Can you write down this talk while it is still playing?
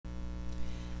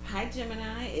Hi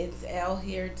Gemini, it's Elle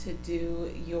here to do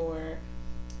your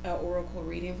oracle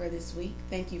reading for this week.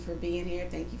 Thank you for being here.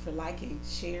 Thank you for liking,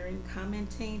 sharing,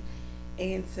 commenting,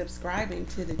 and subscribing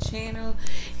to the channel.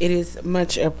 It is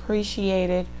much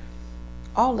appreciated.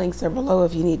 All links are below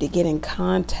if you need to get in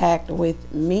contact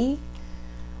with me.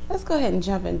 Let's go ahead and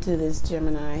jump into this,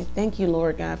 Gemini. Thank you,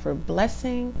 Lord God, for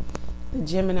blessing the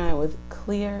Gemini with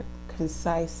clear,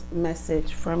 concise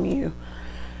message from you.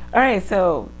 All right,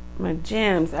 so my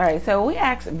gems. All right, so we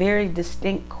asked very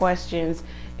distinct questions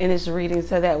in this reading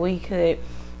so that we could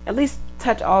at least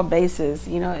touch all bases.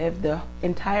 You know, if the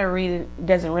entire reading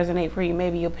doesn't resonate for you,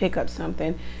 maybe you'll pick up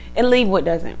something and leave what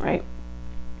doesn't, right?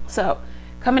 So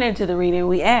coming into the reading,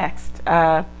 we asked,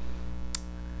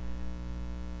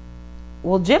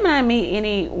 will Gemini meet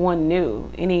anyone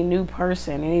new, any new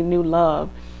person, any new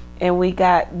love? And we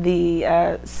got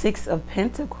the Six of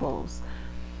Pentacles.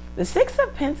 The Six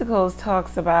of Pentacles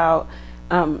talks about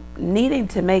needing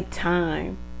to make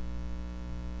time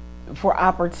for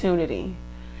opportunity.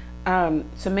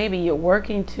 So maybe you're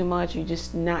working too much, you're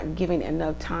just not giving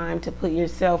enough time to put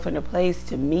yourself in a place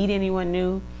to meet anyone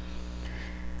new.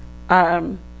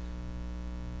 Also,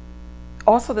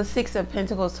 the Six of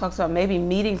Pentacles talks about maybe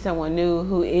meeting someone new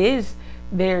who is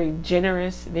very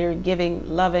generous, very giving,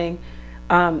 loving.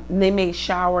 They may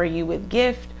shower you with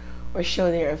gift or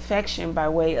show their affection by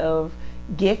way of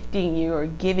gifting you or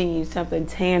giving you something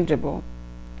tangible.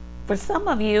 For some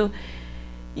of you,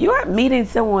 you aren't meeting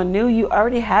someone new. You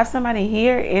already have somebody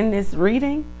here in this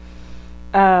reading.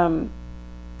 And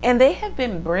they have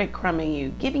been breadcrumbing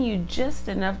you, giving you just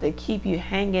enough to keep you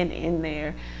hanging in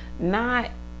there, not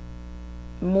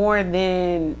more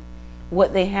than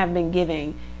what they have been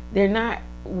giving. They're not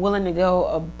willing to go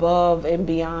above and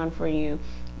beyond for you.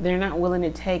 They're not willing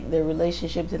to take their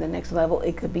relationship to the next level.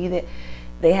 It could be that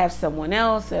they have someone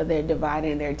else, or they're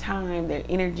dividing their time, their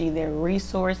energy, their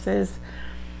resources.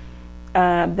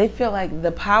 They feel like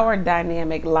the power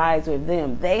dynamic lies with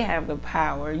them. They have the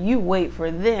power. You wait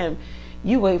for them.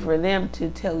 You wait for them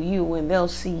to tell you when they'll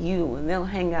see you, when they'll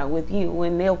hang out with you,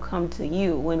 when they'll come to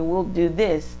you, when we'll do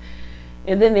this.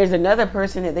 And then there's another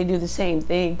person that they do the same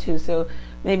thing to. So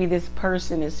maybe this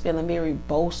person is feeling very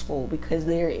boastful because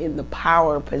they're in the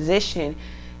power position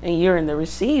and you're in the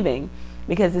receiving,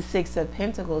 because the Six of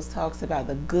Pentacles talks about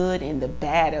the good and the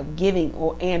bad of giving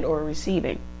or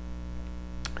receiving.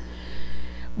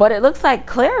 But it looks like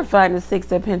clarifying the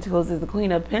Six of Pentacles is the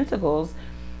Queen of Pentacles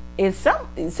is some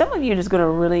of you are just going to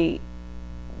really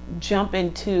jump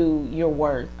into your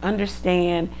worth,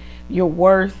 understand your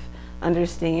worth,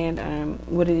 understand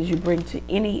what it is you bring to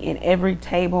any and every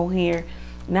table here,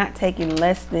 not taking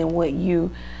less than what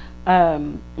you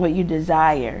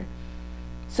desire.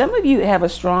 Some of you have a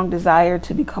strong desire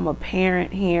to become a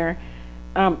parent here,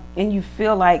 and you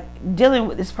feel like dealing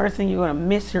with this person, you're going to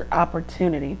miss your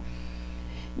opportunity.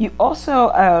 You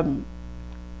also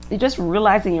you're just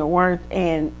realizing your worth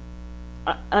and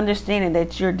understanding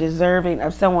that you're deserving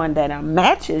of someone that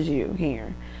matches you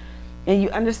here, and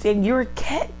you understand you're a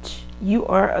catch. You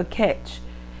are a catch.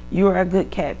 You are a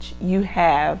good catch. You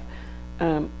have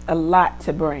a lot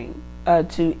to bring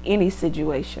to any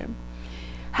situation.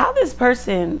 How this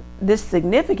person, this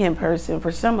significant person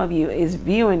for some of you, is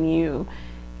viewing you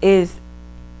is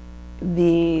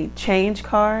the change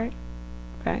card.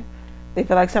 Okay, they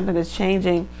feel like something is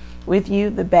changing with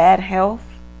you. The bad health,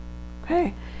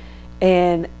 okay,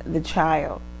 and the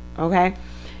child. Okay,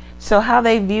 so how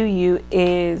they view you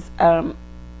is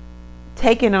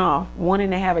taking off,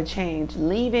 wanting to have a change,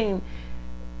 leaving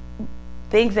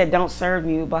things that don't serve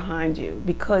you behind you,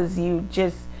 because you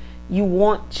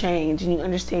want change and you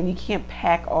understand you can't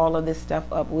pack all of this stuff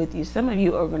up with you. Some of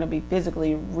you are going to be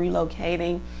physically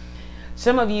relocating.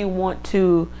 Some of you want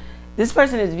to, this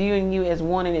person is viewing you as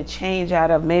wanting to change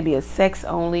out of maybe a sex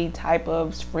only type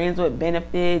of friends with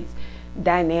benefits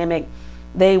dynamic.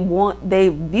 They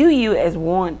view you as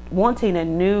wanting a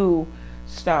new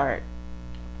start,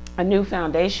 a new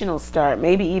foundational start,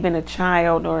 maybe even a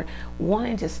child, or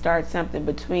wanting to start something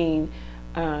between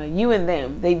you and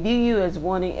them. They view you as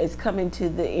coming to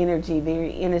the energy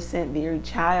very innocent, very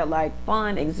childlike,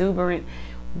 fun, exuberant,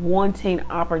 wanting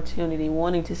opportunity,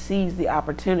 wanting to seize the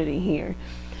opportunity here.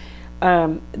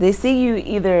 They see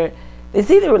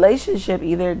the relationship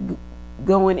either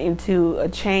going into a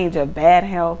change of bad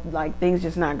health, like things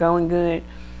just not going good,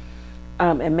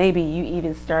 and maybe you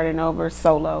even starting over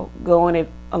solo, going it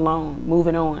alone,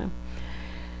 moving on.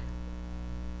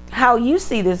 How you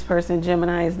see this person,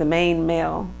 Gemini, is the main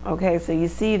male. Okay, so you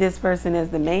see this person as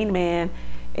the main man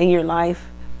in your life,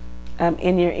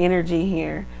 in your energy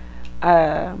here.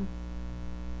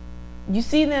 You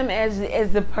see them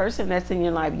as the person that's in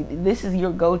your life. This is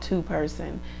your go-to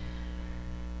person.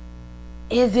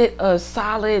 Is it a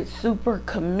solid, super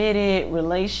committed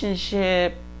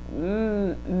relationship?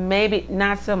 Maybe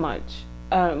not so much.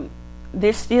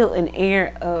 There's still an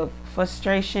air of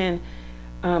frustration,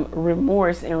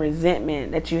 remorse, and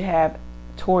resentment that you have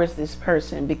towards this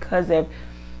person because of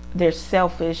their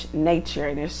selfish nature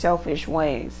and their selfish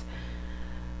ways.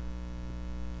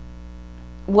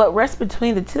 What rests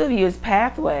between the two of you is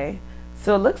pathway.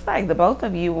 So it looks like the both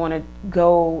of you want to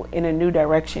go in a new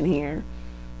direction here.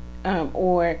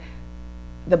 Or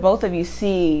the both of you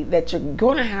see that you're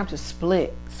going to have to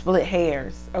split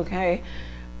hairs, okay?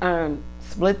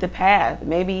 Split the path,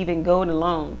 maybe even go it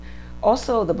alone.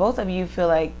 Also, the both of you feel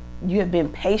like you have been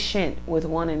patient with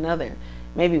one another,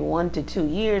 maybe 1 to 2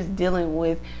 years, dealing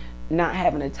with not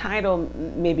having a title,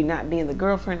 maybe not being the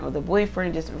girlfriend or the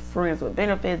boyfriend, just friends with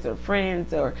benefits, or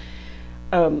friends, or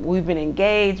we've been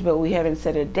engaged but we haven't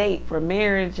set a date for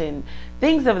marriage, and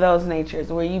things of those natures,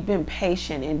 where you've been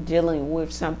patient in dealing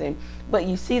with something, but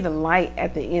you see the light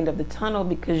at the end of the tunnel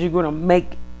because you're going to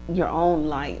make your own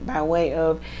light by way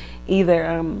of either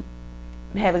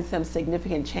having some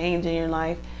significant change in your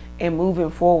life and moving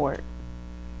forward.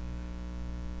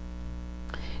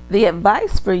 The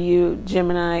advice for you,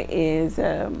 Gemini, is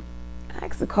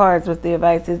ask the cards what the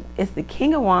advice is. It's the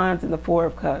King of Wands and the Four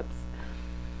of Cups.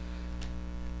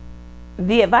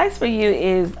 The advice for you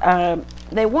is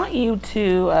they want you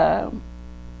to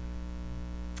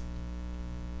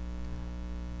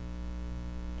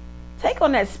take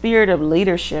on that spirit of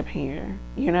leadership here.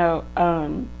 You know,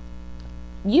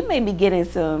 you may be getting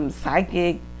some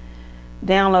psychic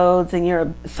downloads and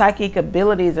your psychic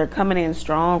abilities are coming in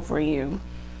strong for you.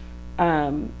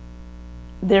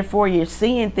 Therefore, you're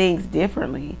seeing things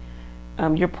differently.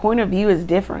 Your point of view is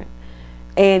different.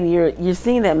 And you're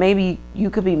seeing that maybe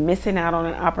you could be missing out on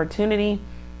an opportunity,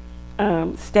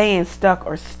 staying stuck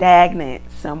or stagnant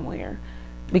somewhere,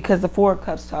 because the Four of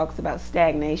Cups talks about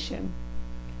stagnation.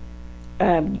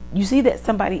 You see that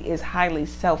somebody is highly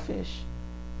selfish,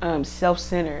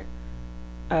 self-centered,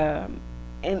 and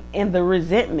the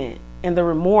resentment and the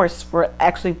remorse for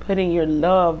actually putting your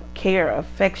love, care,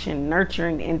 affection,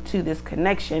 nurturing into this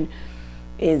connection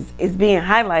is being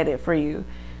highlighted for you.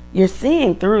 You're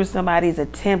seeing through somebody's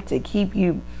attempt to keep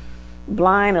you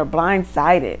blind or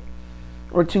blindsided,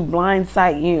 or to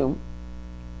blindside you.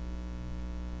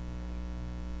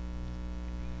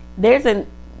 There's a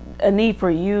need for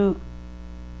you,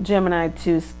 Gemini,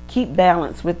 to keep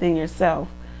balance within yourself,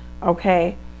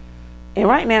 okay? And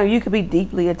right now you could be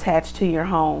deeply attached to your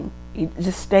home. You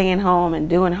just staying home and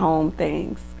doing home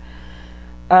things.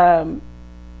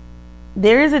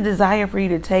 There is a desire for you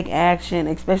to take action,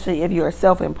 especially if you are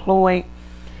self-employed.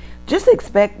 Just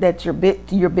expect that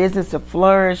your business to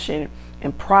flourish and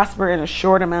prosper in a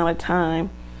short amount of time.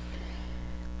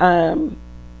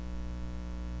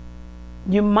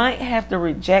 You might have to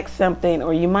reject something,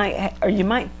 or you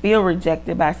might feel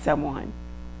rejected by someone.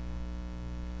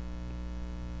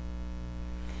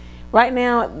 Right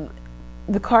now,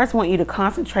 the cards want you to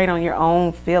concentrate on your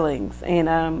own feelings,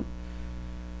 and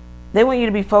they want you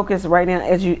to be focused right now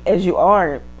as you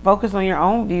are. Focus on your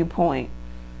own viewpoint,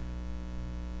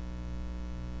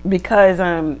 because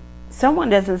someone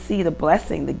doesn't see the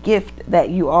blessing, the gift that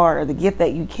you are, or the gift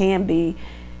that you can be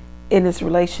in this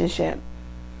relationship.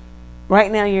 Right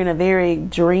now you're in a very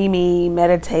dreamy,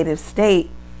 meditative state,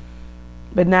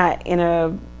 but not in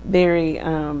a very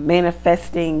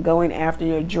manifesting, going after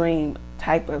your dream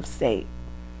type of state.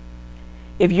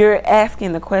 If you're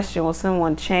asking the question, will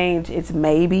someone change? It's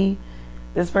maybe.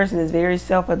 This person is very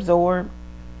self-absorbed,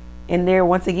 and there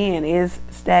once again is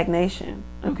stagnation,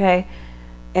 okay?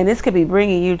 And this could be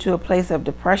bringing you to a place of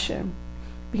depression,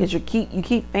 because you keep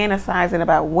fantasizing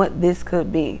about what this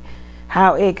could be,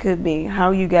 how it could be,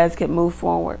 how you guys could move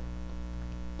forward.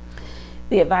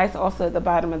 The advice also at the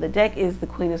bottom of the deck is the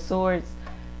Queen of Swords.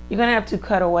 You're going to have to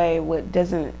cut away what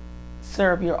doesn't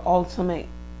serve your ultimate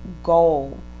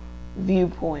goal,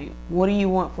 viewpoint. What do you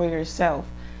want for yourself?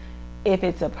 If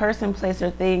it's a person, place, or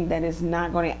thing that is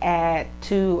not going to add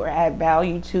to or add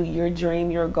value to your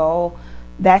dream, your goal,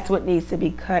 that's what needs to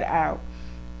be cut out.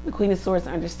 The Queen of Swords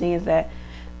understands that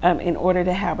in order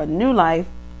to have a new life,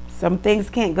 some things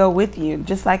can't go with you.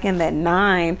 Just like in that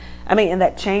in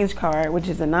that change card, which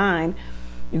is a 9,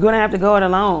 you're going to have to go it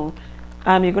alone.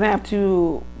 You're going to have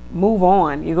to move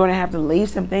on. You're going to have to leave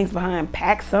some things behind,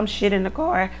 pack some shit in the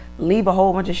car, leave a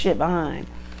whole bunch of shit behind.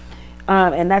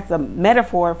 And that's a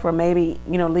metaphor for maybe,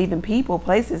 leaving people,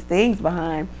 places, things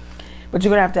behind. But you're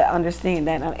going to have to understand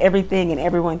that everything and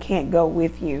everyone can't go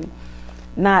with you.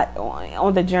 not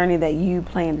on the journey that you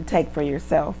plan to take for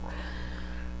yourself.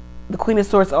 The Queen of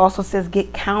Swords also says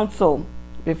get counsel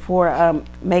before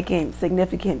making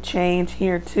significant change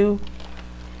here too.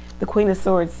 The Queen of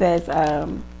Swords says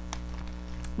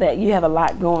that you have a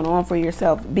lot going on for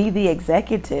yourself. Be the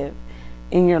executive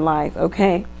in your life,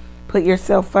 okay? Put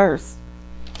yourself first.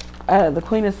 The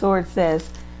Queen of Swords says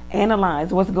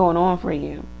analyze what's going on for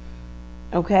you,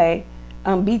 okay?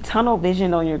 Be tunnel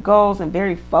visioned on your goals and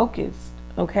very focused,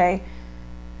 okay?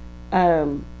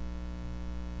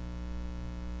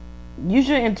 Use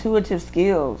your intuitive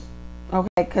skills, okay?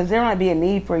 Because there might be a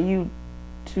need for you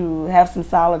to have some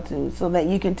solitude so that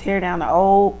you can tear down the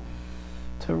old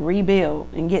to rebuild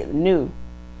and get new.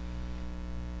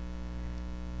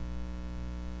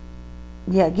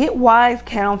 Yeah, get wise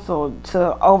counsel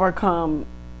to overcome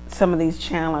some of these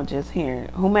challenges here.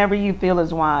 Whomever you feel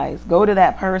is wise, go to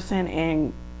that person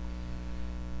and,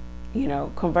 you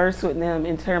know, converse with them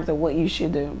in terms of what you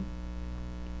should do.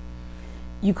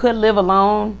 You could live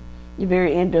alone. You're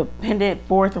very independent,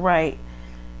 forthright.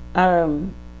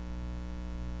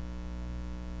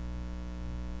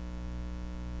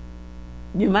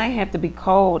 You might have to be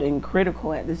cold and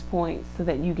critical at this point so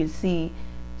that you can see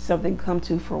something come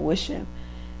to fruition.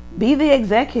 Be the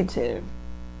executive,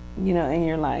 you know, in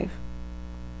your life.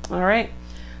 All right.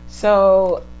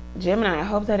 So Gemini, I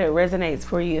hope that it resonates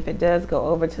for you. If it does, go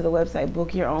over to the website,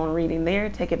 book your own reading there.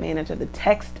 Take advantage of the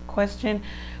text question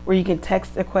where you can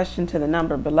text a question to the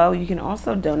number below. You can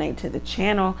also donate to the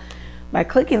channel by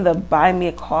clicking the Buy Me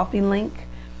a Coffee link.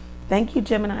 Thank you,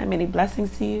 Gemini. Many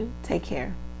blessings to you. Take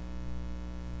care.